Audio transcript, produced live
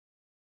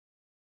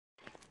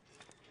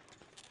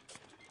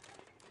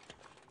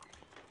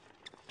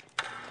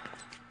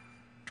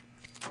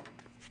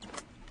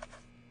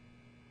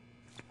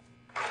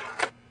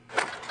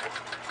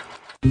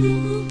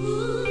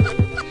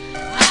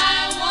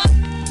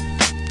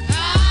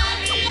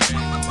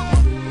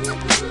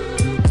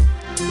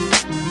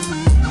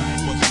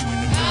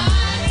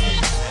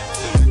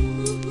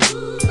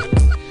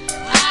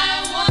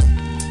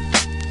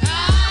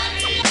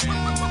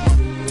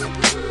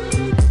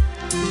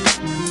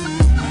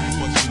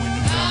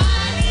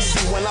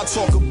I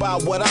talk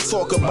about what I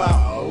talk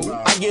about,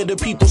 I give the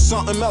people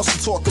something else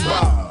to talk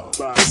about.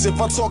 Cause if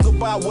I talk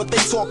about what they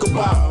talk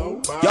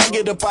about, y'all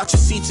get up out your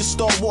seats and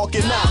start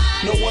walking out.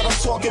 Know what I'm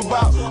talking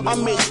about? I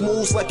make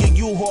moves like a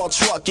U-Haul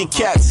truck. Get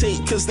cats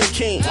hate cause they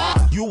can't.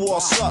 You all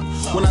suck.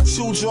 When I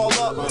chewed y'all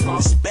up,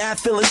 this bad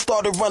feeling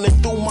started running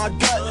through my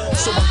gut.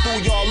 So I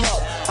threw y'all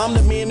up. I'm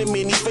the man in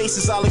many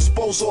faces, I'll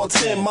expose all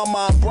 10. My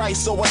mind bright,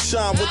 so I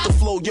shine with the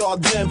flow, y'all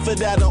dim. For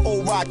that, an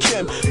old rock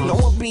him. No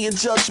one being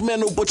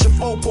judgmental, but your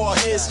faux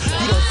part is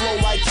you don't flow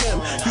like him.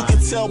 You can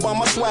tell by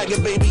my swagger,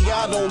 baby,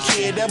 I don't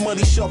care. That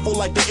money shuffle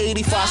like the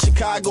 85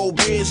 Chicago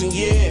Bears, and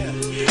yeah,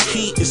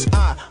 he is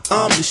I'm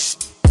the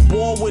shit.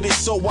 Born with it,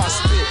 so I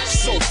spit.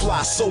 So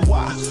fly, so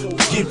I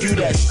give you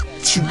that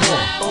shit you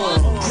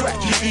want. Crack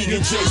your E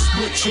and J,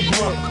 split your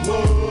blunt.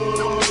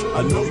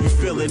 I know you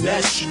feeling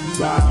that shit.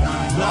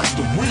 Knock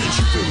the weed,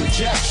 you feeling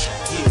jack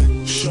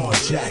shit. Shawn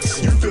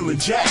Jackson, you feeling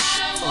jack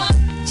shit.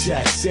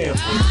 Jack Sam,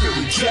 you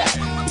feeling jack.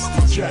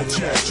 It's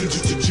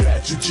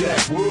the jack.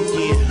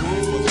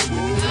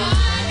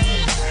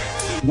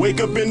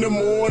 Wake up in the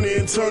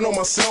morning, turn on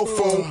my cell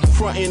phone.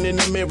 Frontin' in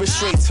the mirror,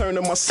 straight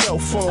turning my cell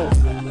phone.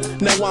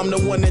 Now I'm the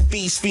one that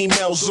these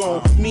females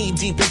on. Knee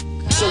deep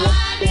in, so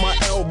I'm on my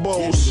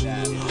elbows.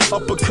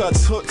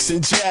 Uppercuts, hooks,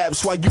 and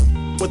jabs. While you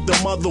with the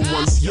other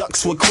ones,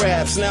 yucks with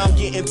crabs. Now I'm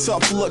getting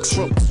tough looks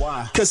from,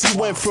 cause he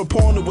went from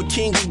pawn to a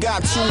king. He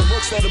got 2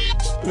 looks that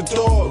a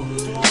dog.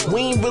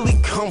 We ain't really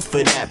come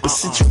for that, but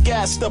since you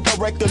gassed up, I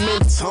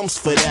recommend Tums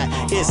for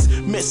that. It's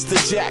Mr.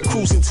 Jack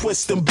cruising,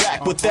 twisting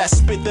back with that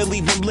spit that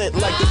leave him lit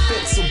like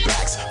defensive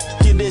backs.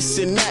 Get this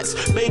and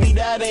that's, baby,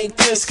 that ain't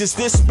this, cause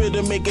this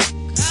spit'll make it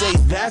say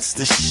that's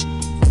the shit.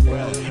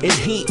 And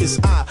he is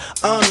I'm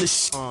the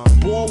shit.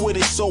 Born with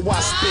it, so I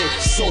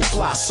spit. So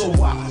fly, so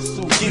I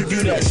give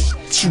you that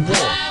shit you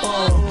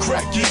want.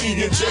 Crack your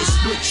E and J,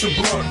 split your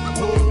blunt.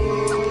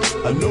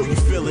 I know you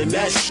feeling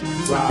that shit.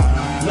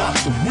 Knock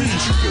the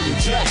weed, you feeling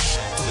jack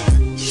shit.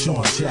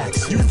 Shawn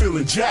Jackson, you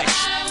feeling jack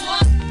shit.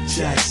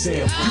 Jack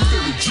Sam, you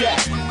feeling jack.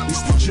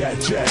 It's the jack.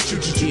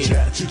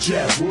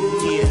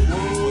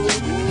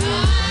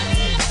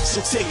 So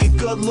take a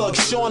good look,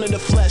 Shawn in the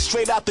flesh,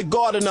 straight out the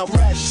garden, I'm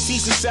fresh.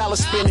 Season salad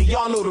spinning,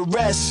 y'all know the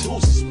rest.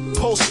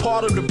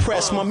 Postpartum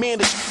depressed, my man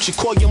should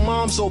call your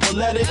moms over,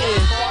 let it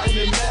in.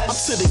 I'm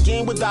to the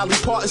game with Dolly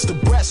Parton's the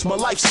breast, my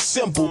life's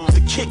simple.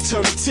 The kick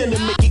turn to 10 to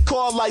make it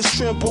call life's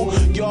trimble.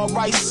 Y'all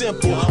right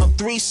simple, I'm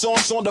 3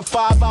 songs on the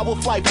 5-hour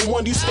flight, but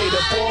one you stayed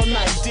up all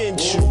night,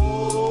 didn't you?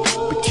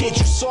 But kid,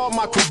 you saw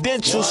my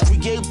credentials.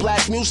 Create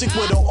black music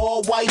with an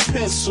all-white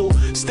pencil.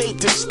 State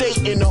to state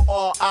in an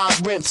all-eye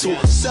rental.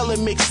 Selling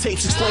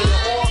mixtapes, explaining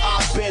all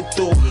I've been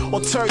through.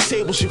 On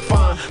turntables you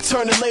find,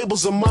 turning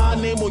labels of my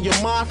name on your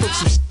mind from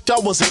some shit I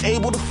wasn't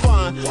able to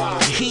find.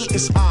 He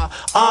is I'm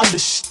the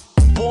shit.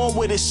 Born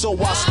with it, so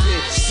I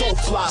spit. So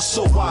fly,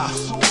 so I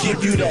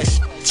give you that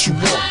shit you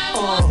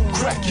want.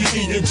 Crack your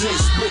E and J,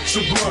 split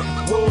your blunt.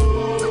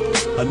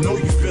 I know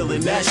you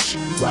feeling that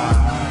shit.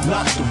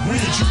 Knock the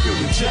weed, you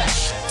feeling jack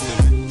shit.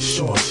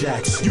 Shawn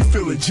Jackson, you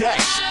feeling jack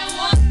shit.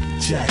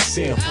 Jack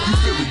Sam, you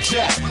feeling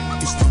jack.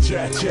 It's the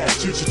jack.